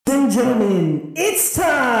and gentlemen, it's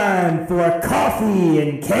time for Coffee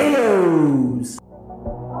and KOs.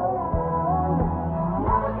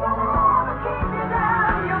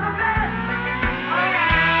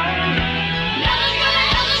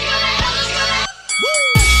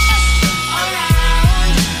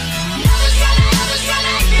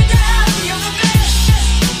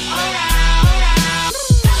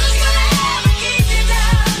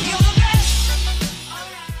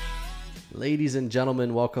 Ladies and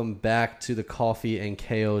gentlemen, welcome back to the Coffee and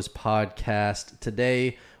KOs podcast.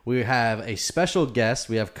 Today, we have a special guest.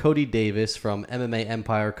 We have Cody Davis from MMA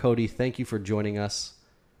Empire. Cody, thank you for joining us.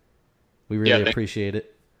 We really appreciate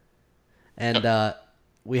it. And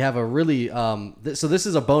we have a really, so this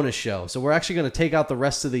is a bonus show. So we're actually going to take out the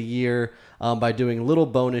rest of the year by doing little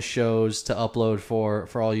bonus shows to upload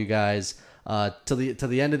for all you guys to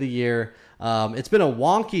the end of the year. It's been a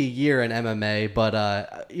wonky year in MMA, but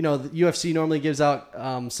the UFC normally gives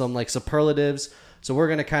out some like superlatives. So we're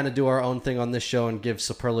going to kind of do our own thing on this show and give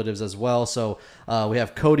superlatives as well. So we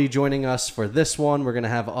have Cody joining us for this one. We're going to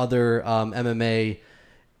have other MMA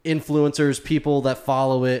influencers, people that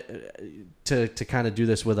follow it to kind of do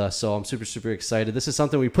this with us. So I'm super, super excited. This is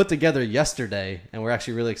something we put together yesterday, and we're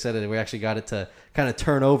actually really excited. We actually got it to kind of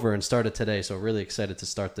turn over and start it today. So really excited to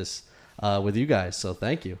start this with you guys. So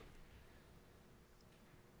thank you.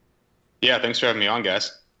 Yeah, thanks for having me on,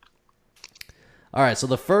 guys. All right, so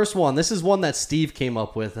the first one, this is one that Steve came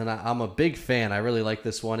up with, and I'm a big fan. I really like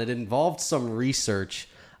this one. It involved some research.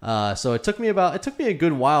 So it took me a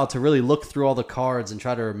good while to really look through all the cards and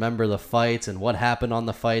try to remember the fights and what happened on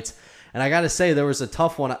the fights. And I got to say, there was a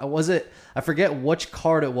tough one. I forget which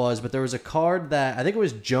card it was, but there was a card that, I think it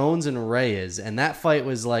was Jones and Reyes, and that fight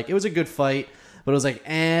was like, it was a good fight, but it was like,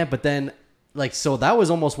 but then, so that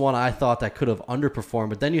was almost one I thought that could have underperformed.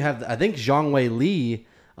 But then you have, I think Zhang Wei Li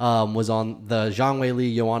was on the Zhang Wei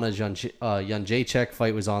Li Joanna Jędrzejczyk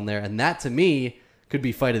fight was on there, and that to me could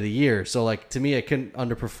be fight of the year. So to me, it couldn't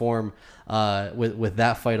underperform with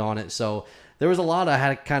that fight on it. So there was a lot I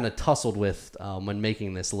had kind of tussled with when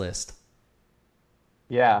making this list.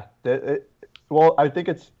 Yeah, well, I think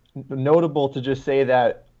it's notable to just say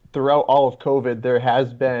that throughout all of COVID, there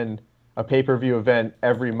has been a pay-per-view event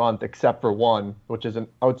every month except for one, which is an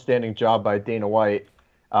outstanding job by Dana White.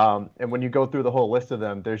 And when you go through the whole list of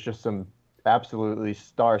them, there's just some absolutely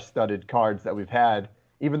star-studded cards that we've had.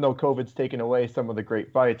 Even though COVID's taken away some of the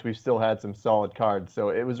great fights, we've still had some solid cards. So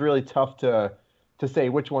it was really tough to say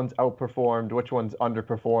which ones outperformed, which ones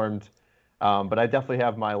underperformed. But I definitely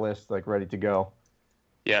have my list ready to go.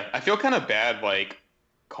 Yeah, I feel kind of bad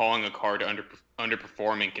calling a card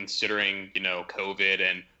underperforming considering, COVID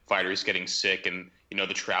and fighters getting sick and,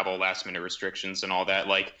 the travel last minute restrictions and all that.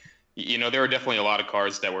 There were definitely a lot of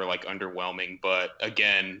cards that were underwhelming, but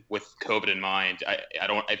again, with COVID in mind,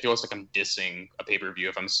 I feel like I'm dissing a pay-per-view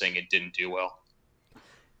if I'm saying it didn't do well.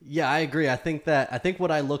 Yeah, I agree. I think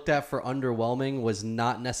what I looked at for underwhelming was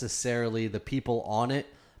not necessarily the people on it,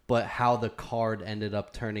 but how the card ended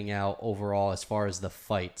up turning out overall as far as the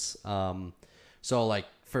fights. So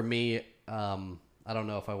for me, I don't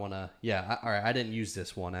know if I want to. Yeah, all right. I didn't use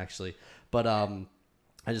this one actually, but I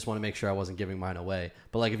just want to make sure I wasn't giving mine away.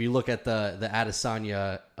 But if you look at the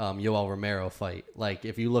Adesanya Yoel Romero fight,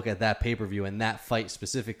 if you look at that pay-per-view and that fight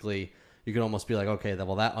specifically, you can almost be like, okay, that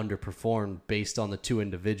underperformed based on the two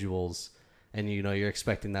individuals, and you're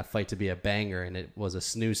expecting that fight to be a banger, and it was a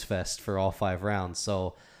snooze fest for all 5 rounds.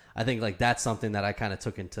 So I think that's something that I kind of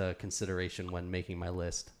took into consideration when making my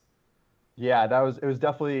list. Yeah, it was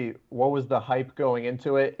definitely, what was the hype going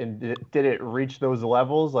into it, and did it reach those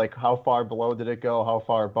levels? How far below did it go? How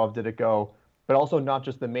far above did it go? But also not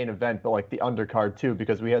just the main event, but the undercard too,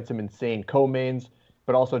 because we had some insane co-mains,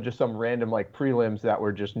 but also just some random prelims that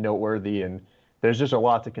were just noteworthy, and there's just a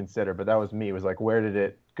lot to consider. But that was me. It was where did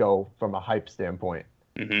it go from a hype standpoint?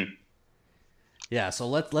 Mm-hmm. Yeah, so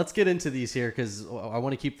let's get into these here because I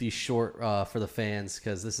want to keep these short for the fans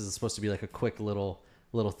because this is supposed to be a quick little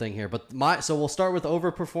thing here. But so we'll start with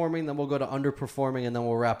overperforming, then we'll go to underperforming, and then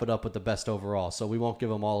we'll wrap it up with the best overall. So we won't give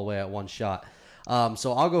them all away at one shot.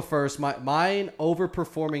 So I'll go first. Mine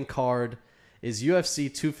overperforming card is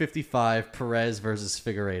UFC 255 Perez versus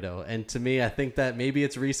Figueiredo. And to me, I think that maybe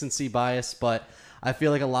it's recency bias, but I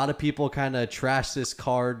feel like a lot of people kind of trashed this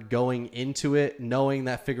card going into it, knowing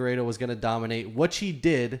that Figueiredo was going to dominate, which he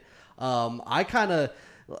did.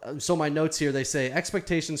 So my notes here, they say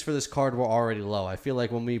expectations for this card were already low. I feel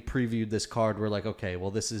like when we previewed this card, we're like, okay,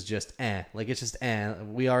 well, this is just it's just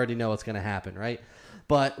we already know what's going to happen, right?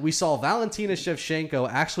 But we saw Valentina Shevchenko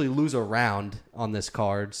actually lose a round on this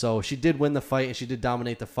card. So she did win the fight and she did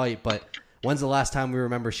dominate the fight, but when's the last time we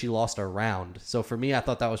remember she lost a round? So for me, I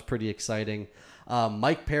thought that was pretty exciting.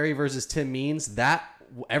 Mike Perry versus Tim Means, that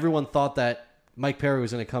everyone thought that Mike Perry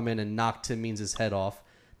was going to come in and knock Tim Means' head off.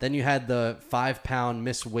 Then you had the 5-pound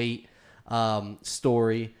miss weight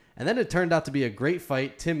story. And then it turned out to be a great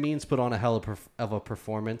fight. Tim Means put on a hell of a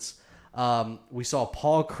performance. We saw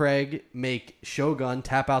Paul Craig make Shogun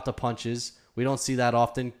tap out the punches. We don't see that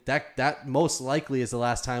often. That most likely is the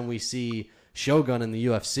last time we see Shogun in the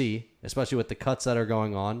UFC, especially with the cuts that are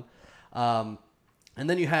going on. And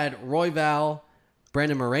then you had Royval,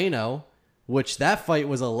 Brandon Moreno, which that fight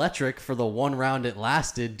was electric for the 1 round it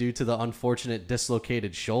lasted due to the unfortunate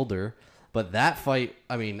dislocated shoulder. But that fight,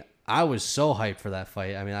 I mean, I was so hyped for that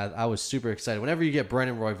fight. I mean, I was super excited. Whenever you get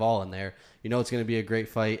Brandon Royval in there, you know it's going to be a great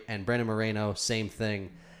fight. And Brandon Moreno, same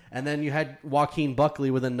thing. And then you had Joaquin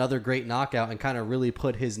Buckley with another great knockout and kind of really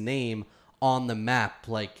put his name on the map.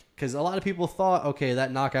 Like, because a lot of people thought, okay,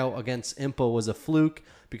 that knockout against Impa was a fluke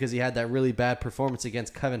because he had that really bad performance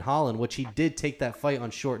against Kevin Holland, which he did take that fight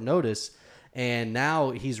on short notice. And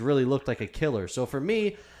now he's really looked like a killer. So for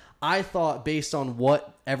me, I thought based on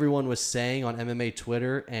what everyone was saying on MMA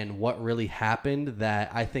Twitter and what really happened,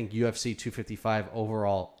 that I think UFC 255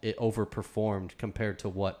 overall, it overperformed compared to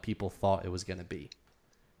what people thought it was going to be.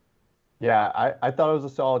 Yeah, I thought it was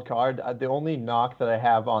a solid card. The only knock that I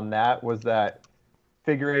have on that was that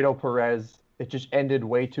Figueiredo Perez, it just ended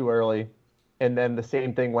way too early. And then the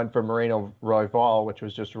same thing went for Moreno Royval, which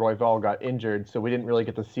was just Royval got injured. So we didn't really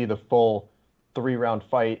get to see the full 3-round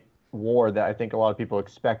fight war that I think a lot of people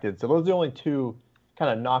expected. So those are the only two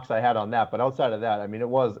kind of knocks I had on that. But outside of that, I mean, it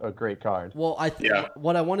was a great card. Well,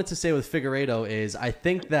 what I wanted to say with Figueiredo is I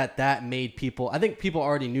think that made people, I think people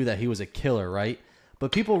already knew that he was a killer, right?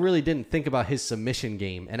 But people really didn't think about his submission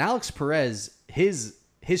game. And Alex Perez, his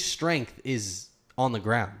strength is on the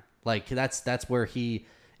ground. Like that's where he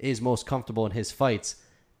is most comfortable in his fights.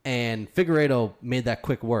 And Figueiredo made that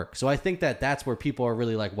quick work. So I think that's where people are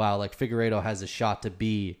really like, wow, like Figueiredo has a shot to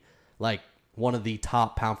be like one of the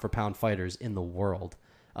top pound for pound fighters in the world.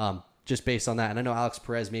 Just based on that. And I know Alex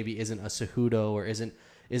Perez maybe isn't a Cejudo or isn't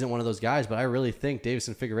one of those guys, but I really think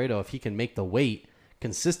Deiveson Figueiredo, if he can make the weight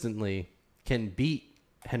consistently, can beat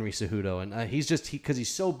Henry Cejudo. And he's just, because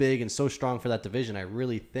he's so big and so strong for that division, I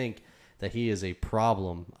really think that he is a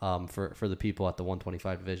problem for the people at the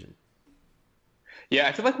 125 division. Yeah,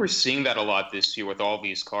 I feel like we're seeing that a lot this year with all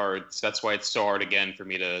these cards. That's why it's so hard again for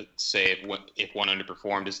me to say if one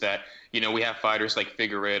underperformed, is that, you know, we have fighters like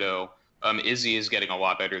Figueiredo. Izzy is getting a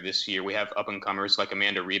lot better this year. We have up-and-comers like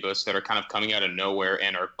Amanda Ribas that are kind of coming out of nowhere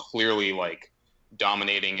and are clearly like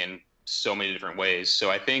dominating in so many different ways.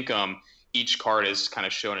 So I think each card has kind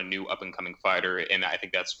of shown a new up-and-coming fighter, and I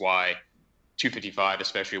think that's why 255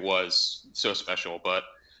 especially was so special. But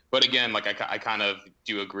again, like I kind of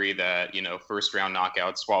do agree that, you know, first round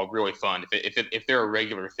knockouts, while really fun, if they're a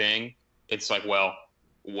regular thing, it's like, well,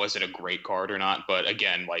 was it a great card or not? But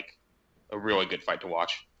again, like a really good fight to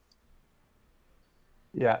watch.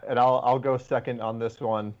 Yeah, and I'll go second on this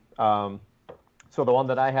one. So the one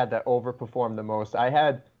that I had that overperformed the most, I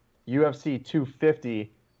had UFC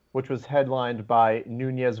 250, which was headlined by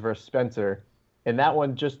Nunez versus Spencer. And that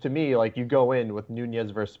one, just to me, like you go in with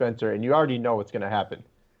Nunez versus Spencer and you already know what's going to happen.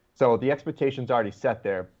 So the expectation's already set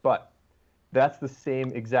there, but that's the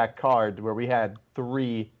same exact card where we had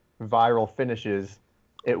 3 viral finishes.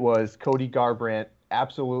 It was Cody Garbrandt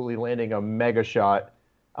absolutely landing a mega shot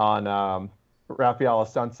on Rafael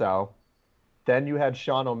Assunção. Then you had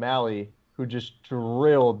Sean O'Malley, who just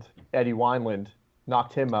drilled Eddie Wineland,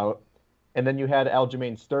 knocked him out. And then you had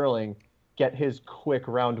Aljamain Sterling get his quick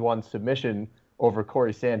round 1 submission over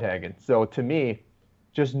Corey Sandhagen. So to me,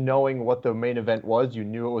 just knowing what the main event was, you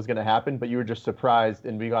knew it was going to happen, but you were just surprised,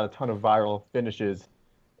 and we got a ton of viral finishes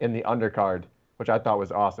in the undercard, which I thought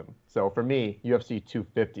was awesome. So for me, UFC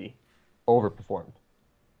 250 overperformed.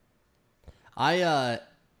 I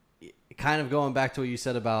kind of going back to what you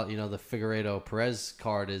said about, you know, the Figueiredo Perez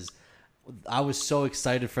card, is I was so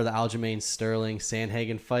excited for the Aljamain Sterling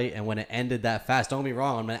Sandhagen fight, and when it ended that fast, don't get me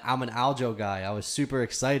wrong, I'm an Aljo guy. I was super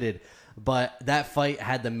excited, but that fight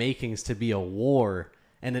had the makings to be a war.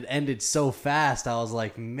 And it ended so fast. I was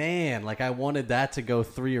like, man, like I wanted that to go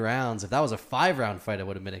 3 rounds. If that was a 5-round fight, I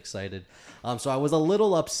would have been excited. So I was a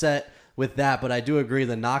little upset with that, but I do agree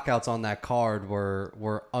the knockouts on that card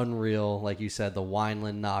were unreal. Like you said, the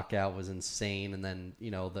Wineland knockout was insane. And then,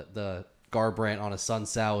 you know, the Garbrandt on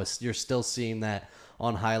Assunção, you're still seeing that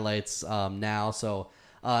on highlights now. So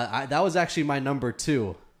that was actually my number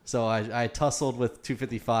 2. So I tussled with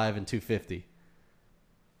 255 and 250.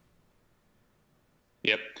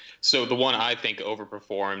 Yep. So the one I think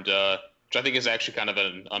overperformed, which I think is actually kind of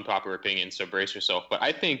an unpopular opinion, so brace yourself. But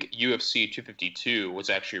I think UFC 252 was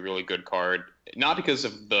actually a really good card, not because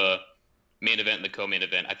of the main event and the co-main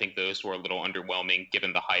event. I think those were a little underwhelming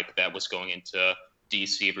given the hype that was going into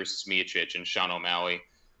DC versus Miocic and Sean O'Malley.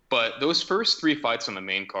 But those first three fights on the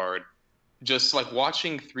main card, just like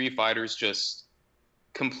watching three fighters just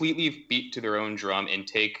completely beat to their own drum and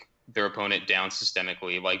take their opponent down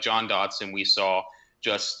systemically. Like John Dodson, we saw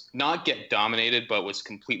just not get dominated, but was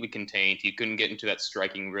completely contained. He couldn't get into that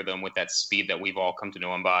striking rhythm with that speed that we've all come to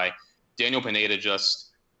know him by. Daniel Pineda just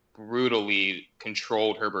brutally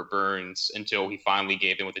controlled Herbert Burns until he finally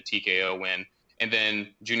gave in with a TKO win. And then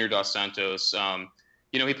Junior Dos Santos,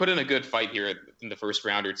 he put in a good fight here in the first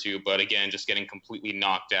round or two, but again, just getting completely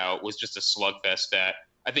knocked out was just a slugfest that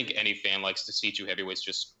I think any fan likes to see two heavyweights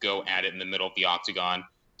just go at it in the middle of the octagon.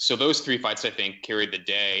 So those three fights, I think, carried the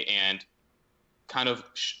day and kind of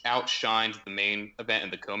outshined the main event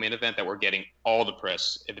and the co-main event that were getting all the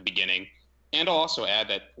press at the beginning. And I'll also add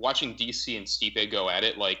that watching DC and Stipe go at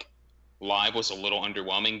it like live was a little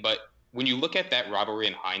underwhelming. But when you look at that rivalry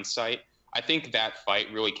in hindsight, I think that fight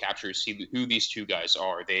really captures who these two guys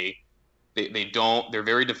are. They're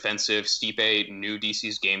very defensive. Stipe knew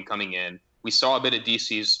DC's game coming in. We saw a bit of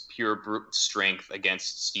DC's pure brute strength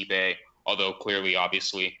against Stipe, although clearly,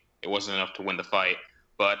 obviously, it wasn't enough to win the fight.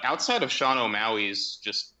 But outside of Sean O'Malley's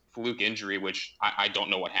just fluke injury, which I don't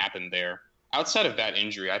know what happened there, outside of that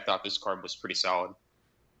injury, I thought this card was pretty solid.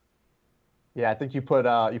 Yeah, I think you put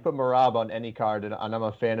Merab on any card, and I'm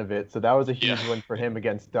a fan of it. So that was a huge win for him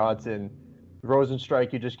against Dodson.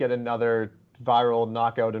 Rosenstrike, you just get another viral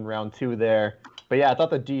knockout in round 2 there. But yeah, I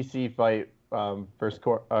thought the DC fight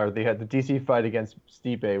they had the DC fight against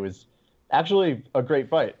Stipe was actually a great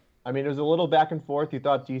fight. I mean, it was a little back and forth. You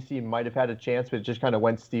thought DC might have had a chance, but it just kind of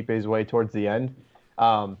went Stipe's way towards the end.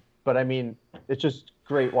 But I mean, it's just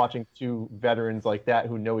great watching two veterans like that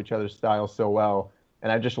who know each other's style so well.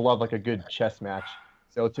 And I just love like a good chess match.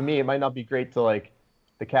 So to me, it might not be great to like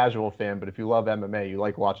the casual fan, but if you love MMA, you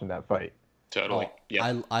like watching that fight. Totally.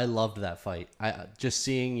 Yeah. I loved that fight. I just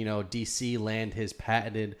seeing, DC land his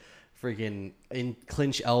patented freaking in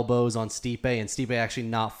clinch elbows on Stipe and Stipe actually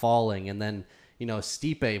not falling, and then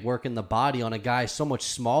Stipe working the body on a guy so much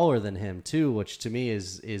smaller than him too, which to me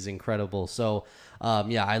is incredible. So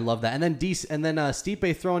I love that. And then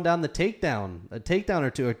Stipe throwing down a takedown or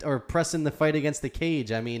two, or pressing the fight against the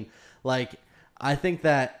cage. I mean, like, I think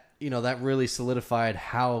that that really solidified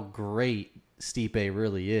how great Stipe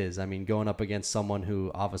really is. I mean, going up against someone who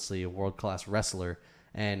obviously a world-class wrestler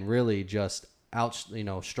and really just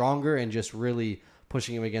stronger and just really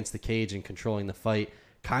pushing him against the cage and controlling the fight,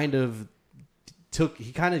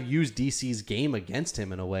 he kind of used DC's game against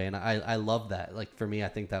him in a way, and I love that. Like, for me, I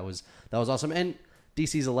think that was awesome. And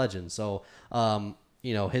DC's a legend, so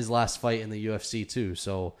his last fight in the UFC too.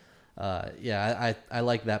 So I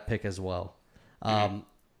like that pick as well.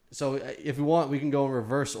 So if you want, we can go in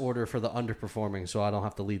reverse order for the underperforming, so I don't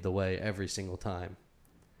have to lead the way every single time.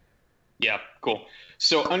 Yeah, cool.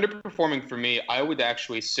 So underperforming for me, I would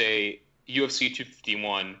actually say UFC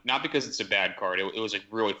 251, not because it's a bad card. It was a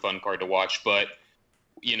really fun card to watch, but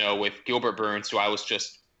with Gilbert Burns, who I was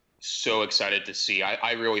just so excited to see.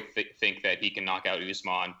 I really think that he can knock out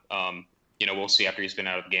Usman. We'll see after he's been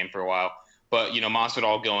out of the game for a while. But,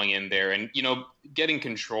 Masvidal going in there and, getting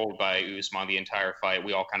controlled by Usman the entire fight,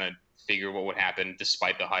 we all kind of figured what would happen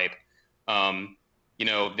despite the hype.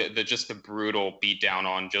 The brutal beatdown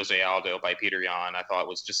on Jose Aldo by Peter Yan, I thought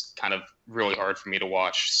was just kind of really hard for me to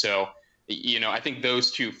watch. So, I think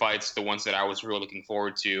those two fights, the ones that I was really looking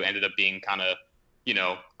forward to, ended up being kind of,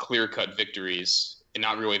 clear-cut victories and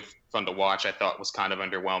not really fun to watch. I thought was kind of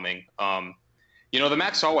underwhelming. The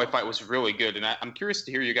Max Holloway fight was really good, and I'm curious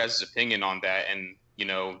to hear you guys' opinion on that. And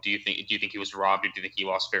do you think he was robbed, or do you think he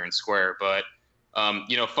lost fair and square? But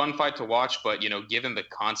fun fight to watch. But given the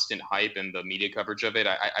constant hype and the media coverage of it,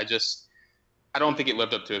 I don't think it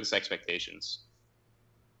lived up to its expectations.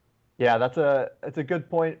 Yeah, it's a good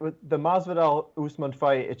point. With the Masvidal Usman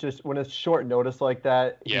fight, it's just when it's short notice like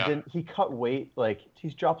that, he cut weight, like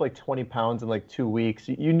he's dropped like 20 pounds in like 2 weeks.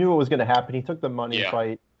 You knew it was going to happen. He took the money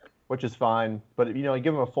fight, which is fine. But you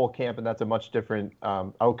give him a full camp, and that's a much different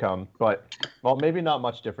outcome. But maybe not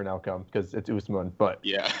much different outcome because it's Usman. But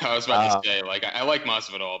yeah, I was about to say, like, I like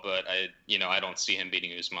Masvidal, but I don't see him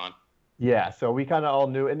beating Usman. Yeah, so we kind of all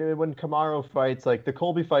knew. And when Kamaru fights, like the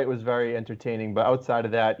Colby fight was very entertaining, but outside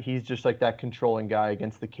of that, he's just like that controlling guy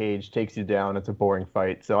against the cage, takes you down. It's a boring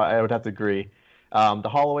fight. So I would have to agree. The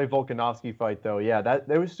Holloway-Volkanovski fight, though, that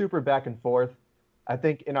was super back and forth. I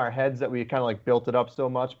think in our heads that we kind of like built it up so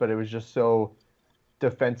much, but it was just so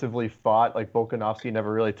defensively fought. Like Volkanovski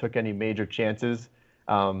never really took any major chances.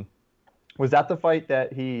 Was that the fight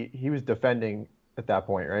that he was defending at that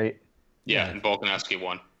point, right? Yeah, and Volkanovski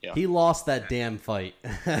won. Yeah, he lost that damn fight.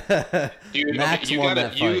 Dude, Max won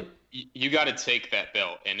that fight. You got to take that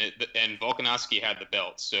belt, and Volkanovski had the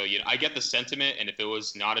belt. So I get the sentiment, and if it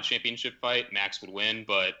was not a championship fight, Max would win.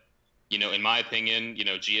 But in my opinion,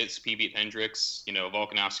 GSP beat Hendricks.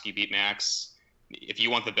 Volkanovski beat Max. If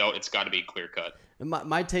you want the belt, it's got to be clear cut.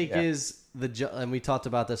 My take is and we talked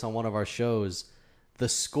about this on one of our shows. The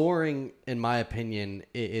scoring, in my opinion,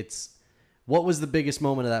 it's what was the biggest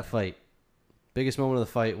moment of that fight? Biggest moment of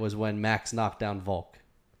the fight was when Max knocked down Volk,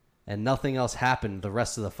 and nothing else happened the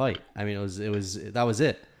rest of the fight. I mean, that was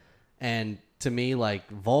it. And to me, like,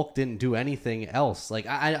 Volk didn't do anything else. Like,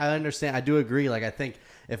 I understand. I do agree. Like, I think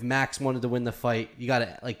if Max wanted to win the fight, you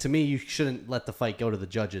gotta, like, to me, you shouldn't let the fight go to the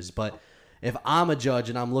judges. But if I'm a judge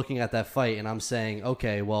and I'm looking at that fight and I'm saying,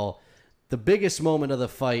 okay, well, the biggest moment of the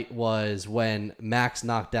fight was when Max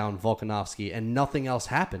knocked down Volkanovski and nothing else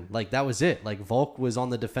happened. Like, that was it. Like, Volk was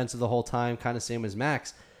on the defensive the whole time, kind of same as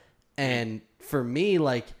Max. And for me,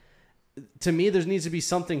 like, to me, there needs to be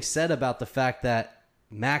something said about the fact that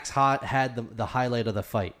Max had the highlight of the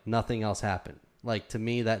fight. Nothing else happened. Like, to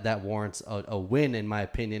me, that warrants a win, in my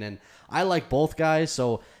opinion. And I like both guys,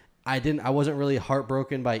 so I wasn't really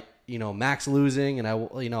heartbroken by, Max losing, and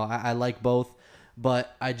I like both.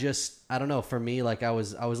 But I don't know. For me, like, I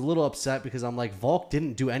was a little upset because I'm like, Volk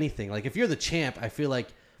didn't do anything. Like, if you're the champ, I feel like,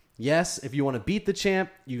 yes, if you want to beat the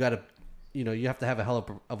champ, you got to, you have to have a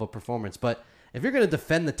hell of a performance. But if you're going to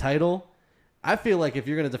defend the title, I feel like if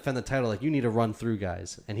you're going to defend the title, like, you need to run through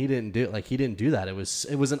guys. And he didn't do that. It was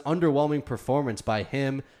an underwhelming performance by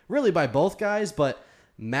him, really by both guys. But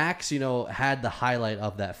Max, had the highlight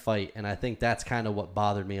of that fight. And I think that's kind of what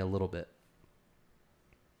bothered me a little bit.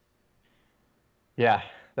 Yeah,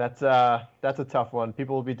 that's a tough one.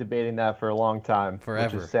 People will be debating that for a long time.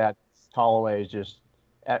 Forever. Which is sad. Holloway is just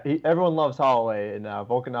everyone loves Holloway, and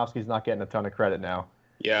Volkanovski's not getting a ton of credit now.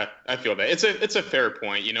 Yeah, I feel that. It's a fair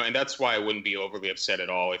point, and that's why I wouldn't be overly upset at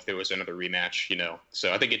all if there was another rematch,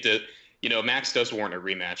 So I think it did, Max does warrant a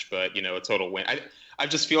rematch, but a total win. I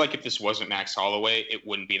just feel like if this wasn't Max Holloway, it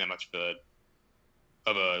wouldn't be that much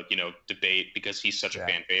of a debate because he's such a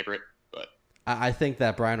fan favorite. But I think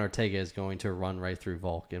that Brian Ortega is going to run right through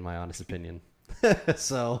Volk, in my honest opinion.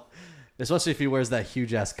 So, especially if he wears that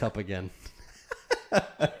huge ass cup again.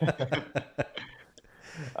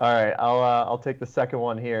 All right, I'll take the second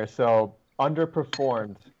one here. So,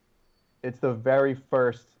 underperformed. It's the very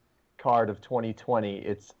first card of 2020.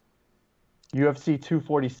 It's UFC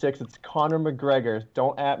 246. It's Conor McGregor.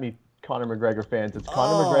 Don't at me, Conor McGregor fans. It's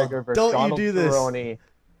Conor McGregor versus Donald Cerrone.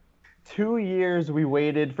 2 years we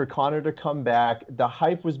waited for Conor to come back. The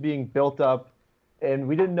hype was being built up, and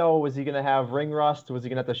we didn't know, was he going to have ring rust? Was he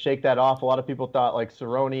going to have to shake that off? A lot of people thought, like,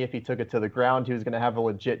 Cerrone, if he took it to the ground, he was going to have a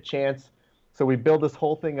legit chance. So we build this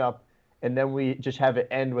whole thing up, and then we just have it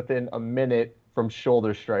end within a minute from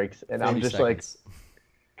shoulder strikes. And I'm just seconds. Like,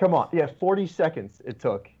 come on. Yeah, 40 seconds it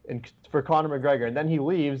took for Conor McGregor. And then he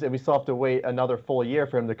leaves, and we still have to wait another full year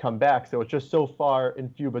for him to come back. So it's just so far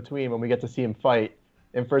and few between when we get to see him fight.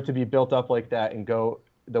 And for it to be built up like that and go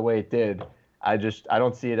the way it did, I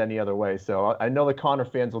don't see it any other way. So I know the Conor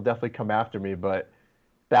fans will definitely come after me, but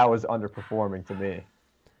that was underperforming to me.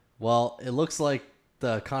 Well, it looks like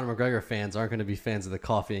the Conor McGregor fans aren't going to be fans of the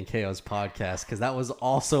Coffee and Chaos podcast, because that was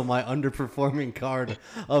also my underperforming card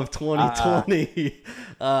of 2020.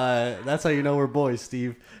 That's how you know we're boys,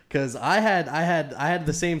 Steve. Because I had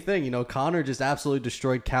the same thing. Conor just absolutely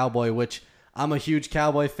destroyed Cowboy, which I'm a huge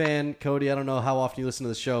Cowboy fan. Cody, I don't know how often you listen to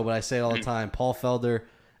the show, but I say it all the time. Paul Felder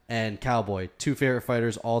and Cowboy, two favorite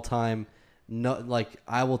fighters all time. No, like,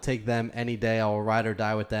 I will take them any day. I will ride or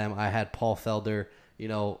die with them. I had Paul Felder.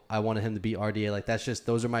 I wanted him to beat RDA. Like,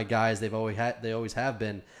 those are my guys. They always have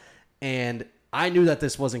been. And I knew that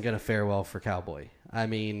this wasn't going to fare well for Cowboy. I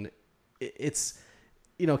mean, it's,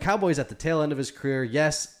 Cowboy's at the tail end of his career.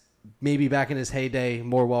 Yes, maybe back in his heyday,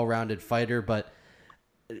 more well-rounded fighter, but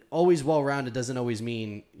always well-rounded doesn't always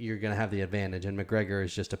mean you're going to have the advantage. And McGregor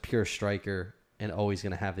is just a pure striker and always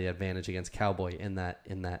going to have the advantage against Cowboy in that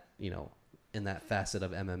facet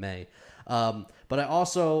of MMA. But I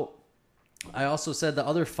also said the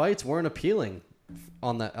other fights weren't appealing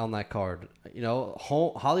on that card.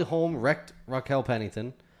 Holly Holm wrecked Raquel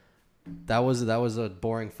Pennington. That was a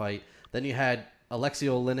boring fight. Then you had Alexei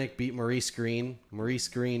Oleinik beat Maurice Green. Maurice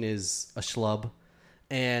Green is a schlub.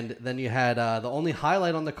 And then you had the only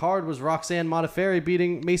highlight on the card was Roxanne Modafferi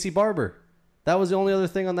beating Macy Barber. That was the only other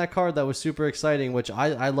thing on that card that was super exciting, which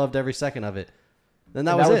I loved every second of it. Then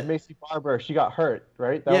that And was that was it. Macy Barber. She got hurt,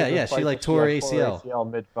 right? That Yeah, was the yeah, she fight like that tore her had ACL.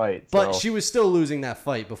 mid-fight. But So. she was still losing that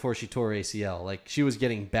fight before she tore her ACL. Like, she was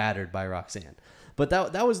getting battered by Roxanne. But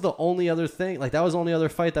that was the only other thing. Like, that was the only other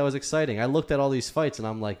fight that was exciting. I looked at all these fights and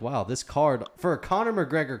I'm like, wow, this card for a Conor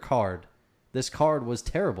McGregor card, this card was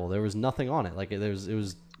terrible. There was nothing on it. Like, it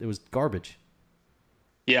was garbage.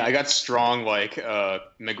 Yeah, I got strong like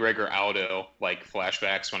McGregor Aldo like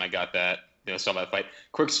flashbacks when I got that. Saw that fight.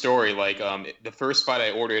 Quick story, like the first fight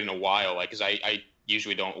I ordered in a while, like because I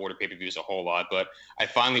usually don't order pay-per-views a whole lot, but I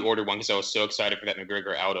finally ordered one because I was so excited for that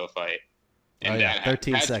McGregor Aldo fight. And Oh yeah,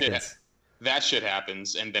 13 seconds. That shit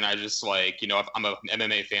happens, and then I just like I'm a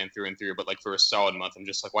MMA fan through and through, but like for a solid month, I'm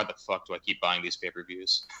just like, why the fuck do I keep buying these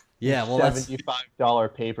pay-per-views? Yeah, well, that's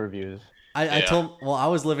 $75 pay-per-views. I told, well, I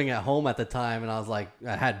was living at home at the time, and I was like,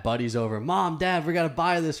 I had buddies over, Mom, Dad, we got to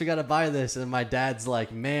buy this. And my dad's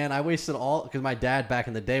like, man, I wasted all, because my dad back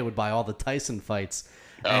in the day would buy all the Tyson fights.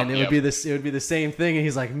 And it would be the same thing. And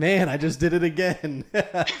he's like, man, I just did it again.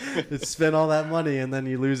 Spend all that money and then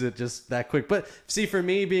you lose it just that quick. But see, for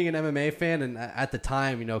me being an MMA fan, and at the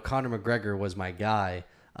time, Conor McGregor was my guy.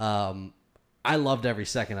 I loved every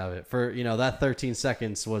second of it. For, that 13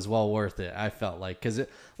 seconds was well worth it. I felt like, because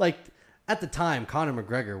at the time, Conor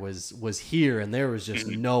McGregor was here, and there was just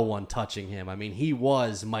no one touching him. I mean, he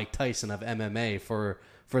was Mike Tyson of MMA for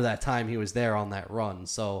that time he was there on that run.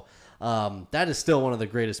 So that is still one of the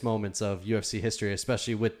greatest moments of UFC history,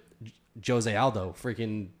 especially with Jose Aldo,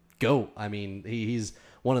 freaking GOAT. I mean, he's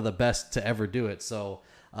one of the best to ever do it. So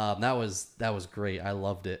that was great. I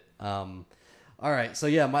loved it. All right, so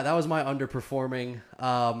yeah, that was my underperforming.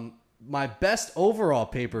 My best overall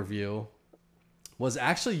pay-per-view was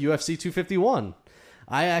actually UFC 251.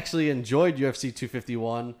 I actually enjoyed UFC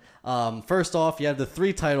 251. First off, you have the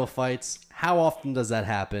 3 title fights. How often does that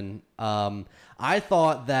happen? I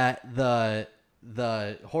thought that the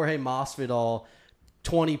Jorge Masvidal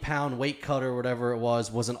 20-pound weight cut or whatever it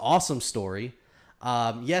was an awesome story.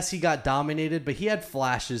 Yes, he got dominated, but he had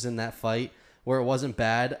flashes in that fight where it wasn't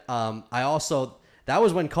bad. That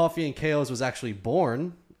was when Coffee and KOs was actually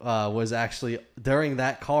born. Was actually during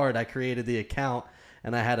that card I created the account,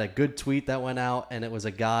 and I had a good tweet that went out, and it was a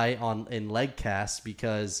guy in leg cast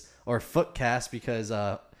or foot cast because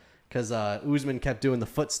Usman kept doing the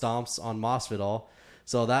foot stomps on Masvidal.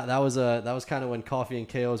 So that was kind of when Coffee and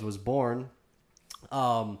KOs was born.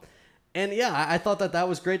 And yeah, I thought that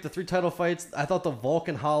was great. The 3 title fights. I thought the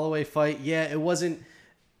Vulcan Holloway fight, yeah, it wasn't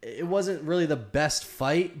really the best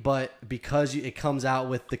fight, but because it comes out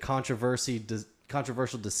with the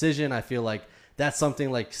controversial decision, I feel like that's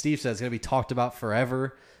something, like Steve said, is going to be talked about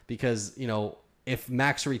forever because, if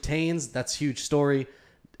Max retains, that's a huge story.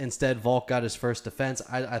 Instead, Volk got his first defense.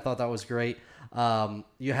 I thought that was great.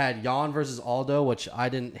 You had Jan versus Aldo, which I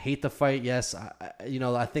didn't hate the fight. Yes,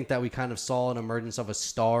 I think that we kind of saw an emergence of a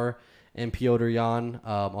star in Piotr Jan,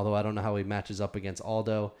 although I don't know how he matches up against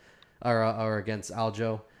Aldo or against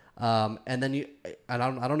Aljo. And then I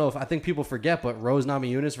don't know if I think people forget, but Rose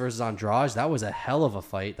Namajunas versus Andrade, that was a hell of a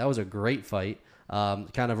fight. That was a great fight.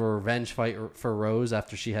 Kind of a revenge fight for Rose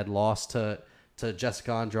after she had lost to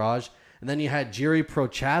Jessica Andrade. And then you had Jiri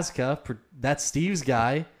Prochazka, that's Steve's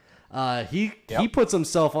guy. He puts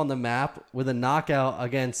himself on the map with a knockout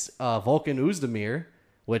against Volkan Oezdemir,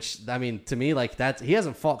 which, I mean, to me, like, he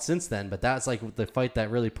hasn't fought since then, but that's like the fight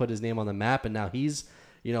that really put his name on the map, and now he's,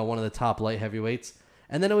 one of the top light heavyweights.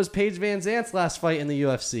 And then it was Paige Van Zandt's last fight in the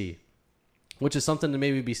UFC, which is something to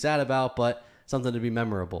maybe be sad about, but something to be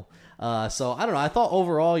memorable. So I don't know. I thought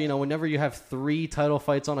overall, whenever you have 3 title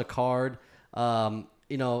fights on a card, I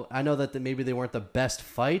know that maybe they weren't the best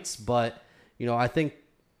fights, but I think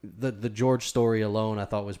the George story alone I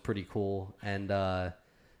thought was pretty cool, and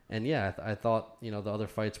yeah, I thought the other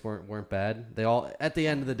fights weren't bad. They all, at the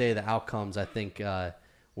end of the day, the outcomes I think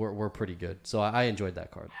were pretty good. So I enjoyed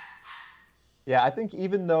that card. Yeah, I think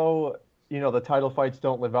even though, the title fights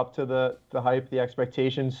don't live up to the hype, the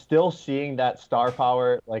expectations, still seeing that star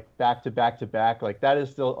power, like, back to back to back, like, that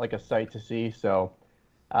is still, like, a sight to see. So,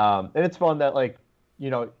 and it's fun that, like,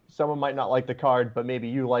 someone might not like the card, but maybe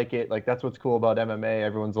you like it. Like, that's what's cool about MMA.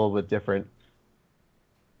 Everyone's a little bit different.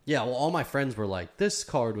 Yeah, well, all my friends were like, this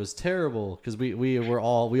card was terrible, because we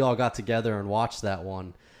all got together and watched that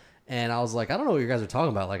one. And I was like, I don't know what you guys are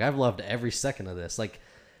talking about. Like, I've loved every second of this. Like,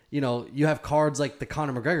 you have cards like the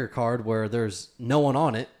Conor McGregor card where there's no one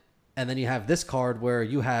on it, and then you have this card where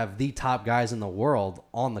you have the top guys in the world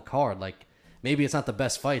on the card. Like, maybe it's not the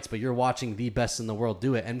best fights, but you're watching the best in the world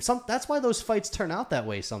do it. And that's why those fights turn out that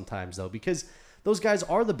way sometimes, though, because those guys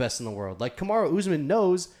are the best in the world. Like, Kamaru Usman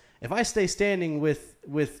knows, if I stay standing with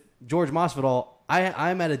George Masvidal,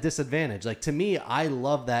 I'm at a disadvantage. Like, to me, I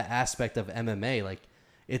love that aspect of MMA. Like,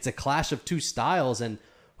 it's a clash of two styles, and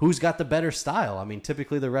who's got the better style? I mean,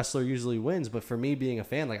 typically the wrestler usually wins, but for me being a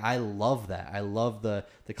fan, like, I love that. I love the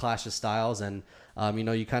clash of styles, and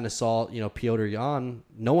you kind of saw, Piotr Jan.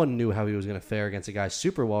 No one knew how he was going to fare against a guy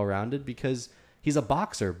super well rounded because he's a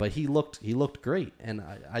boxer, but he looked great, and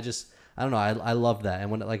I don't know. I love that,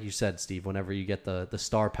 and when, like you said, Steve, whenever you get the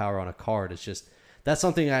star power on a card, it's just. That's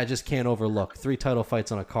something I just can't overlook. 3 title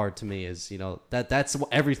fights on a card to me is, that's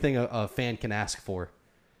everything a fan can ask for.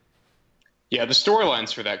 Yeah, the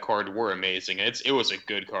storylines for that card were amazing. It was a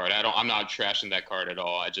good card. I'm not trashing that card at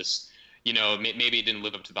all. I just, maybe it didn't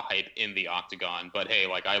live up to the hype in the octagon, but hey,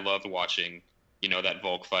 like, I loved watching, that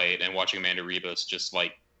Volk fight and watching Amanda Ribas just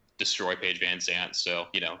like destroy Paige Van Zandt. So,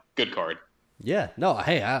 good card. Yeah, no,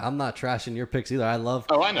 hey, I'm not trashing your picks either. I love.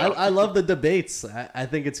 Oh, I know. I love the debates. I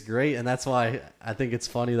think it's great, and that's why I think it's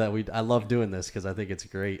funny that I love doing this because I think it's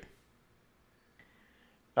great.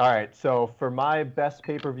 All right, so for my best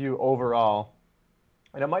pay-per-view overall,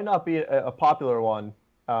 and it might not be a popular one,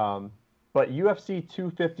 but UFC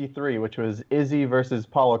 253, which was Izzy versus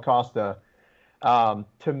Paulo Costa.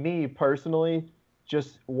 To me personally,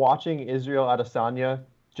 just watching Israel Adesanya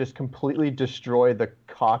just completely destroy the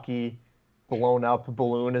cocky, blown up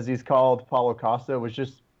balloon, as he's called, Paulo Costa, was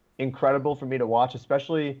just incredible for me to watch,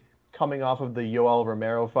 especially coming off of the Yoel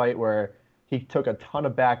Romero fight where he took a ton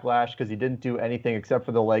of backlash because he didn't do anything except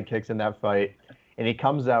for the leg kicks in that fight. And he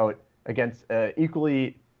comes out against an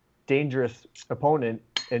equally dangerous opponent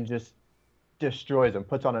and just destroys him,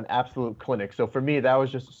 puts on an absolute clinic. So for me, that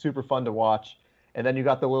was just super fun to watch. And then you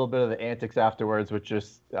got the little bit of the antics afterwards, which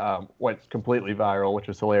just went completely viral, which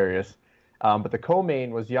was hilarious. But the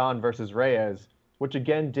co-main was Jan versus Reyes, which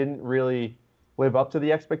again didn't really live up to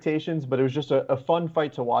the expectations, but it was just a fun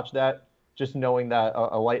fight to watch that, just knowing that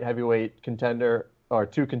a light heavyweight contender or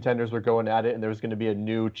 2 contenders were going at it and there was going to be a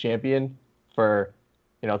new champion for,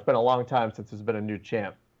 it's been a long time since there's been a new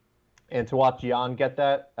champ. And to watch Jan get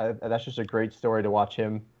that, that's just a great story to watch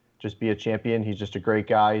him just be a champion. He's just a great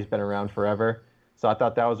guy. He's been around forever. So I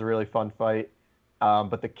thought that was a really fun fight.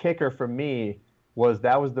 But the kicker for me was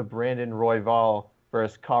the Brandon Royval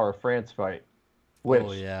versus Cara France fight, which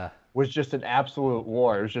was just an absolute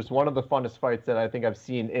war. It was just one of the funnest fights that I think I've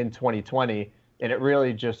seen in 2020, and it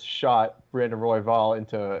really just shot Brandon Royval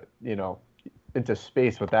into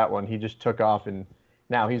space with that one. He just took off, and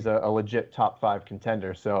now he's a legit top 5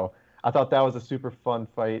 contender. So I thought that was a super fun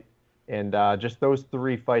fight, and just those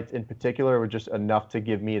 3 fights in particular were just enough to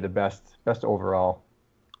give me the best overall.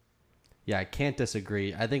 Yeah, I can't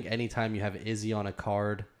disagree. I think anytime you have Izzy on a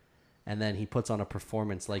card and then he puts on a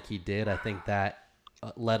performance like he did, I think that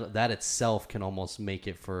that itself can almost make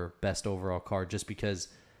it for best overall card just because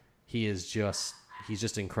he's just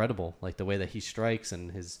incredible. Like the way that he strikes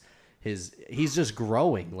and he's just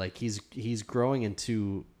growing. Like he's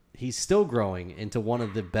still growing into one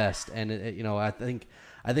of the best. And I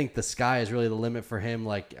think the sky is really the limit for him.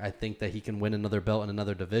 Like I think that he can win another belt in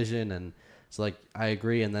another division, and so, like, I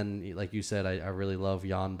agree. And then, like you said, I really love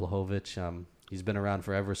Jan Blachowicz. He's been around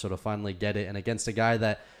forever, so to finally get it, and against a guy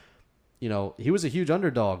that, he was a huge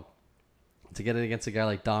underdog. To get it against a guy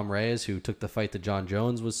like Dom Reyes, who took the fight to John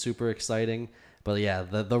Jones, was super exciting. But, yeah,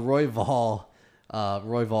 the Royval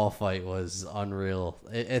fight was unreal.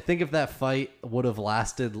 I think if that fight would have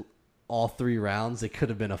lasted all 3 rounds, it could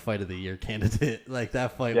have been a fight of the year candidate. Like,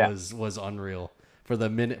 that fight was unreal for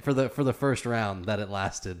the first round that it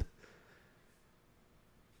lasted.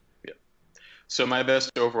 So my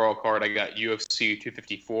best overall card, I got UFC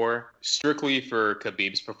 254, strictly for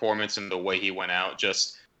Khabib's performance and the way he went out.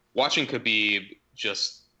 Just watching Khabib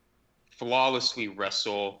just flawlessly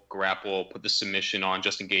wrestle, grapple, put the submission on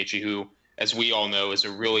Justin Gaethje, who, as we all know, is a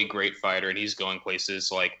really great fighter, and he's going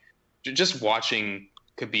places. Like, just watching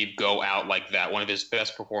Khabib go out like that, one of his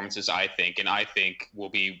best performances, I think, and I think will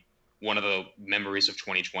be one of the memories of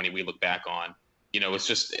 2020 we look back on. It's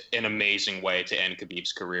just an amazing way to end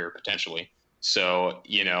Khabib's career, potentially. So,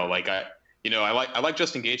 I like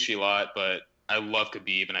Justin Gaethje a lot, but I love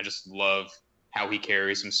Khabib, and I just love how he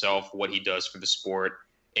carries himself, what he does for the sport,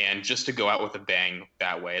 and just to go out with a bang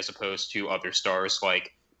that way, as opposed to other stars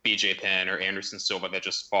like BJ Penn or Anderson Silva that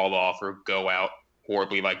just fall off or go out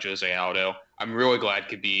horribly like Jose Aldo. I'm really glad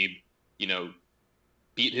Khabib,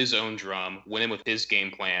 beat his own drum, went in with his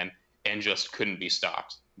game plan, and just couldn't be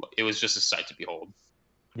stopped. It was just a sight to behold.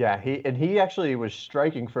 Yeah, he actually was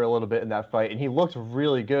striking for a little bit in that fight, and he looked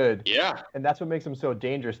really good. Yeah. And that's what makes him so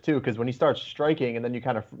dangerous, too, because when he starts striking and then you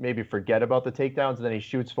kind of maybe forget about the takedowns, and then he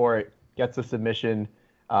shoots for it, gets the submission.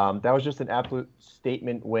 That was just an absolute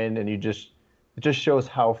statement win, and it just shows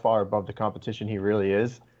how far above the competition he really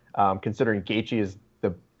is, considering Gaethje is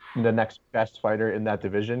the next best fighter in that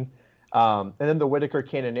division. And then the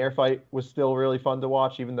Whitaker-Cannonier fight was still really fun to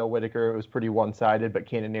watch, even though Whitaker was pretty one-sided, but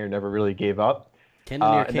Cannonier never really gave up.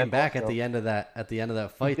 Cannonier came back at the end of that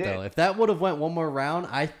fight, though. If that would have went one more round,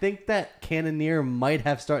 I think that Cannonier might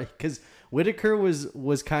have started, because Whitaker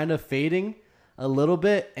was kind of fading a little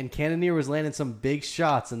bit, and Cannonier was landing some big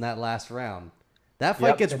shots in that last round. That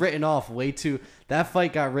fight gets written off way too. That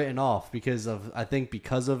fight got written off because of the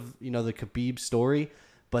Khabib story.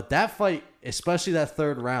 But that fight, especially that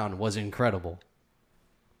third round, was incredible.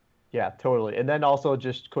 Yeah, totally. And then also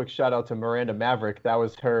just quick shout out to Miranda Maverick. That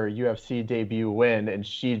was her UFC debut win, and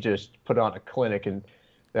she just put on a clinic. And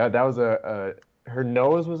that was her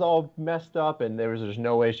nose was all messed up, and there was just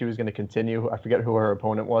no way she was going to continue. I forget who her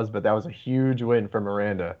opponent was, but that was a huge win for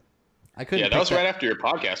Miranda. That was right after your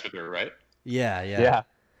podcast with her, right? Yeah.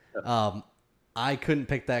 I couldn't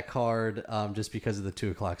pick that card just because of the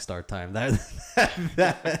 2:00 start time.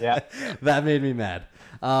 That made me mad.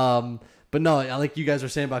 But no, like you guys were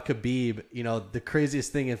saying about Khabib, the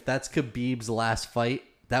craziest thing, if that's Khabib's last fight,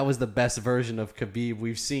 that was the best version of Khabib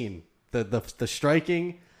we've seen. The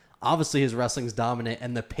striking, obviously his wrestling's dominant,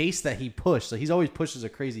 and the pace that he pushed. So he's always pushes a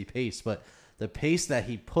crazy pace, but the pace that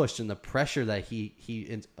he pushed and the pressure that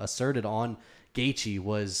he asserted on Gaethje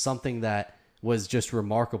was something that was just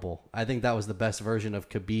remarkable. I think that was the best version of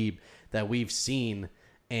Khabib that we've seen.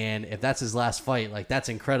 And if that's his last fight, like, that's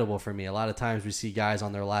incredible for me. A lot of times we see guys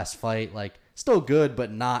on their last fight, like, still good,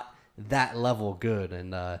 but not that level good.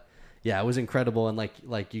 And it was incredible. And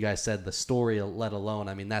like you guys said, the story let alone,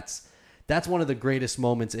 I mean, that's one of the greatest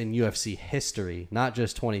moments in UFC history, not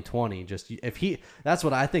just 2020. That's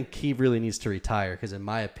what I think he really needs to retire, because in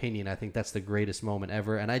my opinion, I think that's the greatest moment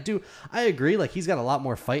ever. And I agree, like, he's got a lot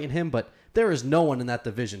more fight in him, but there is no one in that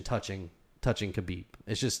division touching Khabib.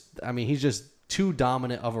 It's just, I mean, he's just too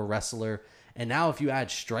dominant of a wrestler. And now if you add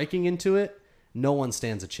striking into it, no one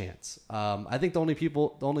stands a chance. I think the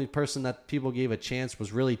only person that people gave a chance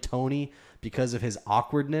was really Tony, because of his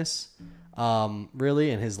awkwardness,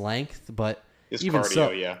 really, and his length. But his even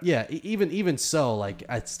cardio, even so, like,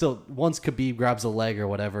 I still, once Khabib grabs a leg or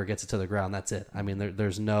whatever, gets it to the ground, that's it. I mean,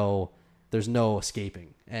 there's no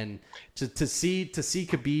escaping. And to see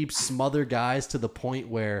Khabib smother guys to the point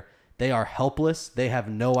where they are helpless, they have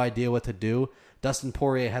no idea what to do. Dustin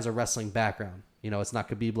Poirier has a wrestling background. It's not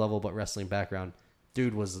Khabib level, but wrestling background.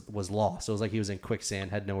 Dude was lost. So it was like he was in quicksand,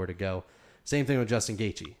 had nowhere to go. Same thing with Justin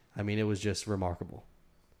Gaethje. I mean, it was just remarkable.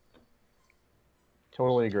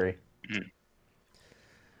 Totally agree. Mm-hmm.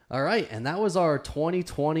 All right, and that was our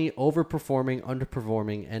 2020 overperforming,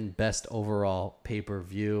 underperforming, and best overall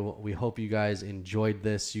pay-per-view. We hope you guys enjoyed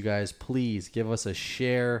this. You guys, please give us a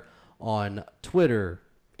share on Twitter,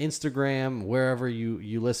 Instagram, wherever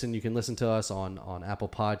you listen. You can listen to us on Apple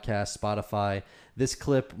Podcasts, Spotify. This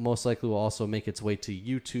clip most likely will also make its way to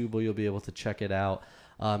YouTube, where you'll be able to check it out.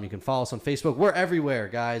 You can follow us on Facebook. We're everywhere,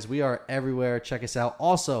 guys. We are everywhere. Check us out.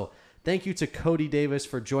 Also, thank you to Cody Davis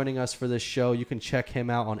for joining us for this show. You can check him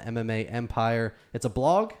out on MMA Empire. It's a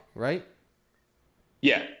blog, right?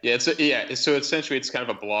 So essentially, it's kind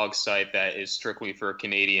of a blog site that is strictly for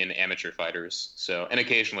Canadian amateur fighters. So, and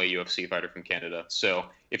occasionally a UFC fighter from Canada. So,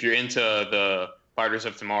 if you're into the fighters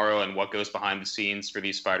of tomorrow and what goes behind the scenes for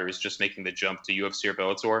these fighters just making the jump to UFC or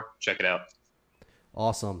Bellator, check it out.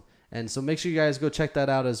 Awesome. And so make sure you guys go check that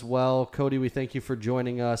out as well. Cody, we thank you for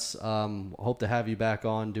joining us. Hope to have you back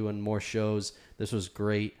on doing more shows. This was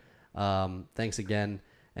great. Thanks again.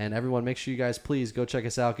 And everyone, make sure you guys please go check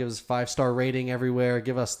us out. Give us a 5-star rating everywhere.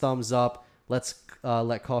 Give us thumbs up. Let's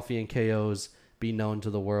let Coffee and KOs be known to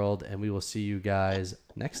the world. And we will see you guys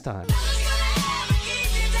next time.